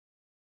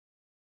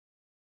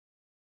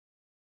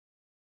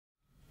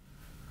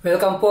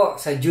Welcome po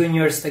sa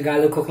Junior's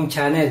Tagalog Cooking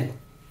Channel.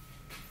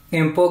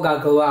 Ngayon po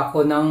gagawa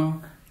ako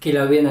ng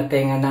kilawin na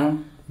tenga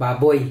ng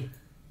baboy.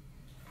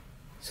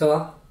 So,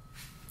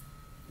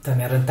 ito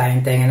meron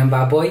tayong tenga ng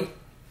baboy.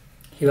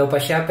 Hilaw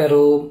pa siya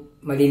pero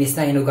malinis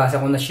na,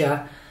 hinugasan ko na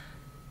siya.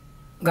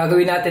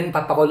 Gagawin natin,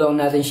 papakulong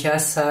natin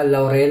siya sa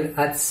laurel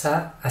at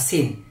sa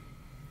asin.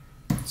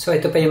 So,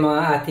 ito pa yung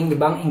mga ating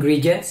ibang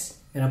ingredients.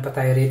 Meron pa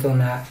tayo rito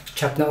na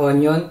chop na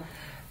onion,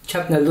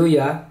 chop na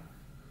luya,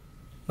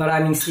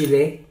 maraming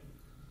sili,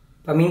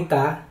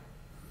 paminta,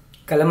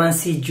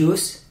 calamansi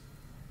juice,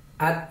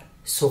 at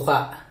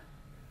suka.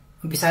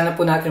 Umpisa na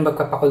po natin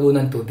magpapakulo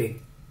ng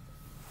tubig.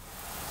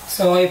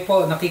 So ngayon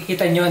po,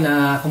 nakikita nyo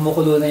na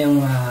kumukulo na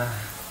yung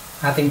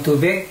ating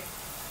tubig.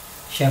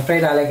 Siyempre,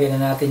 lalagay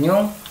na natin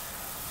yung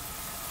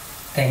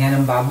tenga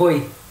ng baboy.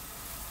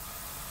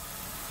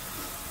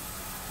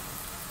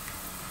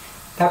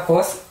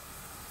 Tapos,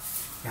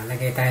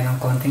 lalagay tayo ng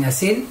konting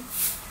asin,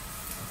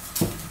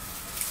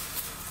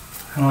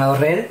 ang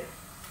laurel,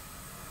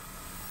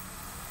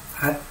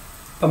 at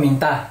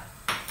paminta.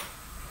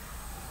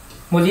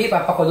 Muli,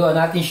 papakuluan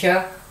natin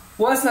siya.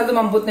 Once na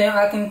lumambot na yung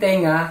ating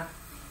tenga,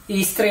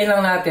 i-strain lang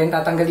natin,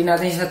 tatanggalin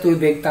natin siya sa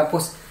tubig,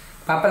 tapos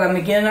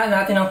papalamigin na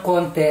natin ng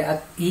konti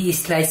at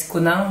i-slice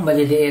ko ng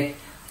maliliit.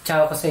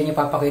 Tsaka ko sa inyo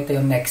papakita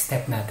yung next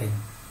step natin.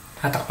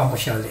 Hatakpan ko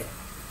siya ulit.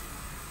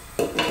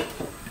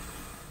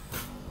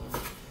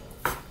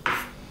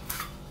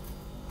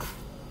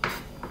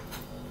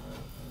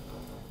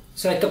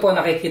 So ito po,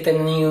 nakikita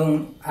niyo yung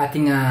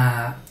ating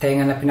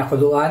tenga na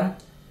pinakuluan.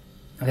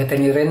 Nakita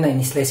niyo rin na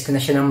in-slice ko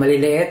na siya ng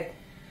maliliit.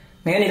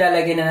 Ngayon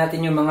ilalagay na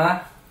natin yung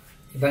mga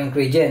ibang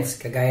ingredients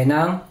kagaya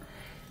ng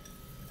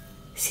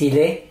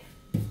sili,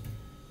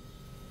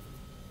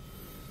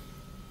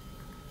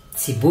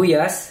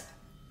 sibuyas,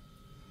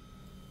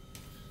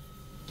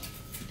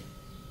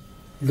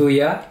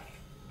 luya,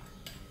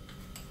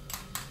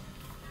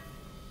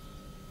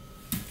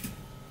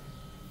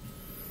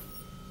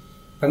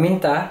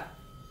 paminta,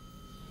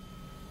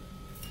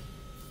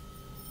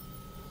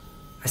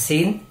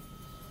 asin,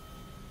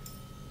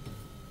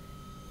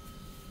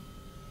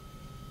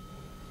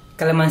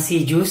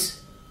 calamansi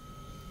juice,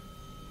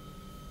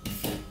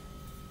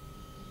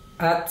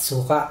 at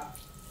suka.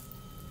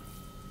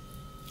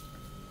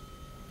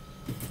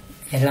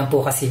 Yan lang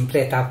po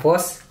kasimple.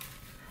 Tapos,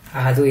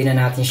 hahaluin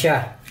na natin siya.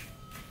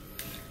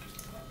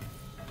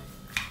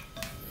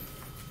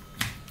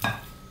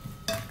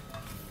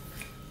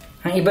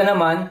 Ang iba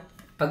naman,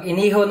 pag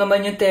inihaw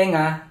naman yung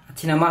tenga at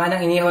sinamahan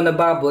ng inihaw na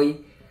baboy,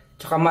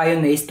 tsaka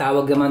mayonnaise,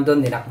 tawag naman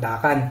doon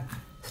nilakdakan.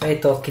 So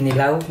ito,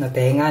 kinilaw na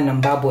tenga ng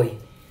baboy.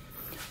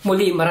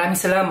 Muli, maraming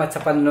salamat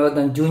sa panonood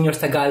ng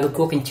Junior's Tagalog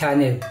Cooking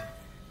Channel.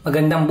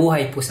 Magandang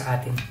buhay po sa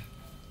atin.